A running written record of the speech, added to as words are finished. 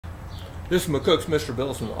This is McCook's Mr.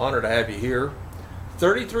 Bill. It's an honor to have you here.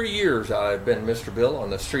 33 years I've been Mr. Bill on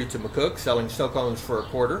the streets of McCook selling snow cones for a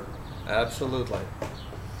quarter. Absolutely.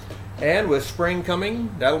 And with spring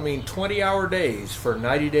coming, that'll mean 20-hour days for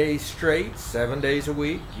 90 days straight, 7 days a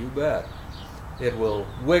week. You bet. It will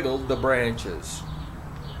wiggle the branches.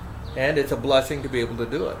 And it's a blessing to be able to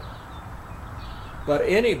do it. But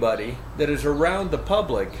anybody that is around the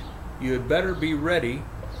public, you had better be ready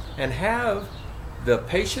and have the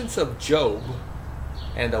patience of Job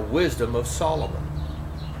and the wisdom of Solomon.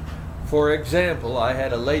 For example, I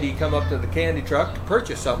had a lady come up to the candy truck to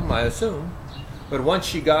purchase something, I assume. But once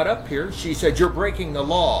she got up here, she said, "You're breaking the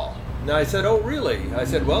law." And I said, "Oh, really?" I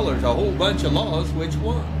said, "Well, there's a whole bunch of laws. Which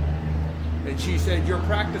one?" And she said, "You're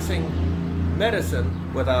practicing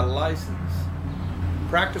medicine without a license."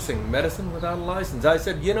 Practicing medicine without a license. I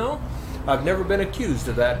said, "You know, I've never been accused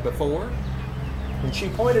of that before." And she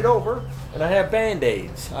pointed over, and I have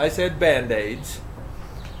Band-Aids. I said, "Band-Aids."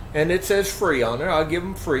 And it says free on there. I'll give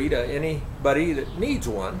them free to anybody that needs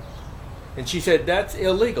one. And she said, "That's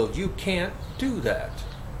illegal. You can't do that."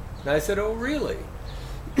 And I said, "Oh, really?"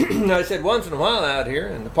 And I said, "Once in a while out here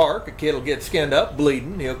in the park, a kid will get skinned up,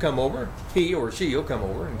 bleeding. He'll come over, he or she will come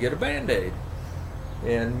over and get a Band-Aid.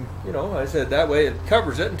 And, you know, I said, that way it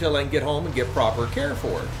covers it until they can get home and get proper care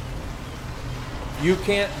for it. You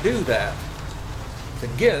can't do that.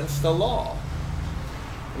 It's against the law."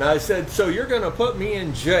 And I said, "So you're going to put me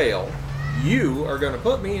in jail. You are going to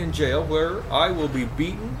put me in jail where I will be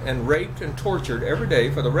beaten and raped and tortured every day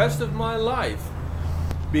for the rest of my life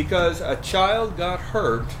because a child got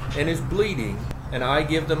hurt and is bleeding and I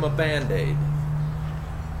give them a Band-Aid."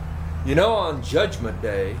 You know, on Judgment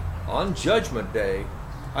Day,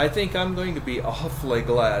 I think I'm going to be awfully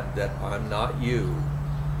glad that I'm not you.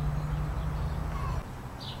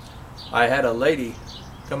 I had a lady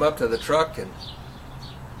come up to the truck and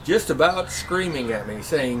just about screaming at me,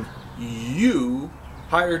 saying, "You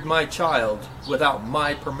hired my child without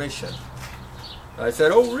my permission." I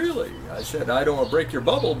said, "Oh, really?" I said, "I don't want to break your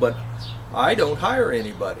bubble, but I don't hire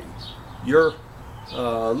anybody. You're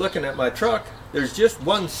looking at my truck. There's just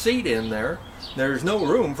one seat in there. There's no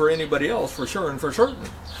room for anybody else, for sure and for certain.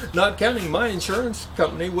 Not counting my insurance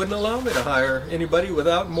company wouldn't allow me to hire anybody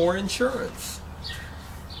without more insurance."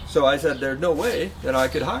 So I said, "There's no way that I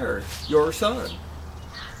could hire your son."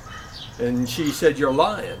 And she said, "You're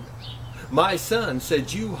lying. My son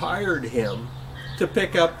said you hired him to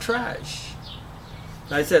pick up trash."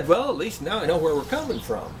 I said, "Well, at least now I know where we're coming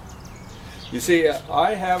from. You see,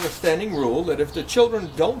 I have a standing rule that if the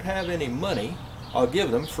children don't have any money, I'll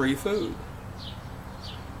give them free food.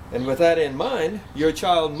 And with that in mind, your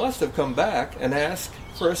child must have come back and asked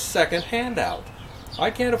for a second handout. I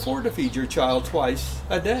can't afford to feed your child twice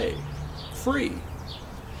a day, free."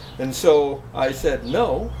 And so I said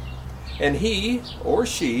no, and he or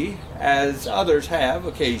she, as others have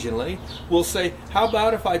occasionally, will say, "How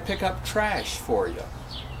about if I pick up trash for you?"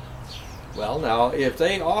 Well, now, if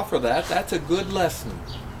they offer that, that's a good lesson.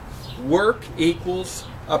 Work equals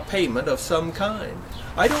a payment of some kind.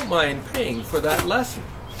 I don't mind paying for that lesson.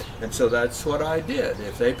 And so that's what I did.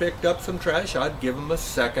 If they picked up some trash, I'd give them a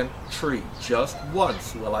second treat. Just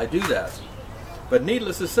once will I do that. But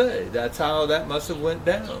needless to say, that's how that must have went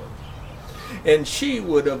down. And she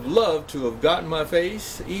would have loved to have gotten my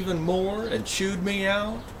face even more and chewed me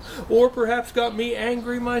out, or perhaps got me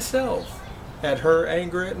angry myself, had her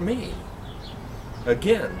anger at me.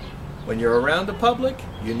 Again, when you're around the public,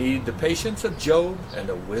 you need the patience of Job and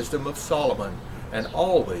the wisdom of Solomon, and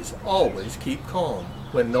always, always keep calm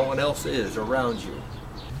when no one else is around you.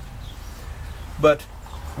 But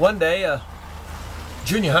one day, a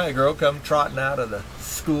junior high girl come trotting out of the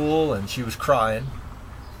school, and she was crying.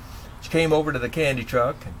 She came over to the candy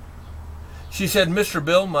truck, and she said, "Mr.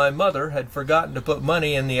 Bill, my mother had forgotten to put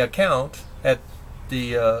money in the account at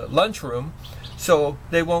the lunchroom, so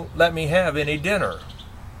they won't let me have any dinner.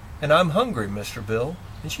 And I'm hungry, Mr. Bill."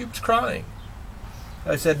 And she was crying.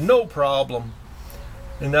 I said, "No problem."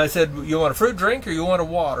 And I said, "You want a fruit drink or you want a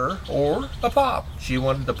water or a pop?" She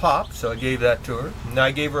wanted the pop, so I gave that to her. And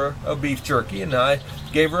I gave her a beef jerky, and I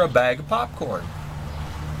gave her a bag of popcorn.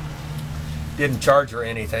 Didn't charge her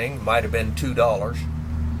anything. Might have been $2.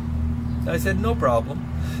 I said, "No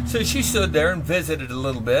problem." So she stood there and visited a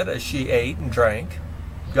little bit as she ate and drank.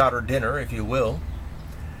 Got her dinner, if you will.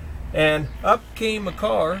 And up came a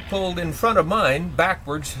car, pulled in front of mine,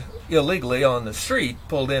 backwards, illegally on the street,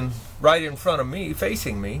 pulled in right in front of me,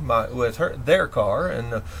 facing me, with their car,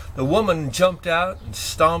 and the woman jumped out and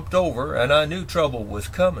stomped over, and I knew trouble was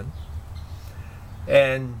coming.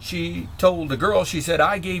 And she told the girl, she said,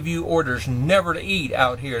 "I gave you orders never to eat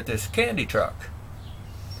out here at this candy truck."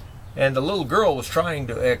 And the little girl was trying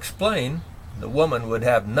to explain. The woman would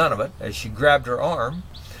have none of it as she grabbed her arm.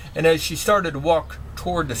 And as she started to walk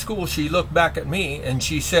toward the school, she looked back at me and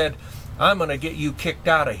she said, "I'm going to get you kicked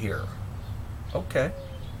out of here." Okay.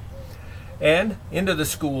 And into the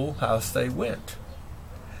schoolhouse they went.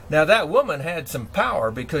 Now that woman had some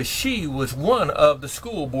power because she was one of the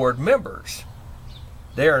school board members.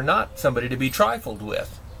 They are not somebody to be trifled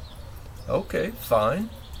with. Okay, fine.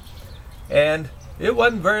 And it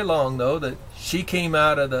wasn't very long, though, that she came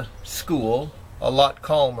out of the school a lot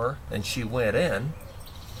calmer than she went in.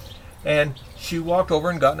 And she walked over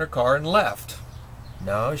and got in her car and left.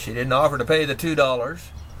 No, she didn't offer to pay the $2.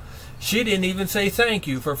 She didn't even say thank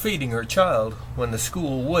you for feeding her child when the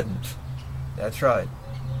school wouldn't. That's right.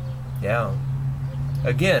 Yeah.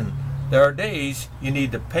 Again, there are days you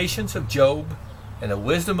need the patience of Job and the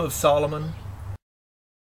wisdom of Solomon